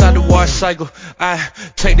V inside the wash cycle. I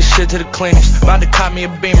take the shit to the cleaners. About to cop me a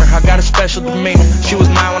Beamer. I got a special demeanor. She was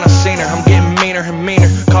mine when I seen her. I'm getting meaner and meaner.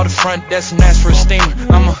 Call the front desk and ask for a steamer.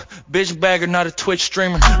 I'm a bitch bagger, not a Twitch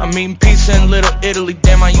streamer. I'm eating pizza in Little Italy.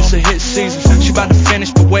 Damn, I used to hit Caesars. She about to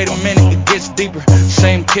finish, but wait a minute, it gets deeper.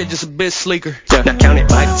 Same kid, just a bit sleeker. Yeah. Now count it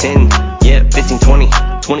 5, 10, yeah, 15, 20,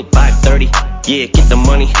 25, 30. Yeah, get the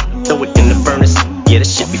money, throw it in the furnace. Yeah,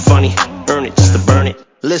 this shit be funny. Earn it just to burn it.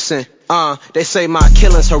 Listen, they say my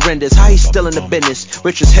killing's horrendous. How he still in the business?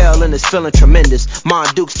 Rich as hell and is feeling tremendous. Mon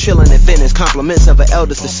Duke's chilling in Venice. Compliments of an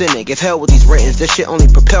eldest descendant. Give hell with these writtens. This shit only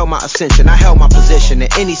propel my ascension. I held my position in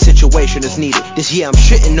any situation is needed. This year I'm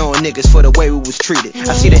shitting on niggas for the way we was treated.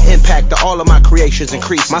 I see the impact of all of my creations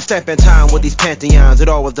increase. My step in time with these pantheons, it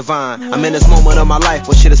all was divine. I'm in this moment of my life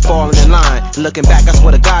where shit is falling in line. Looking back, I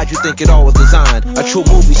swear to God, you think it all was designed. A true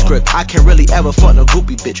movie script. I can't really ever fuck no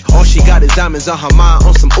groupie bitch. All she got is diamonds on her mind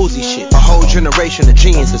on some Uzi shit. A whole generation of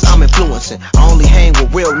geniuses I'm influencing. I only hang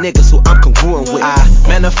with real niggas who I'm congruent with. I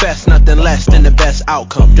manifest nothing less than the best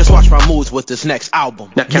outcome. Just watch my moves with this next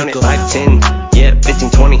album. Now count it 5, 10, yeah, 15,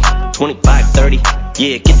 20, 25, 30.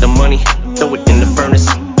 Yeah, get the money, throw it in the furnace.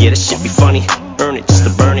 Yeah, this shit be funny. Earn it just to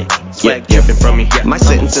burn it. Swag dripping from me. My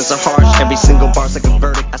sentences are harsh. Every single bar's like a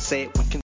verdict. I say it with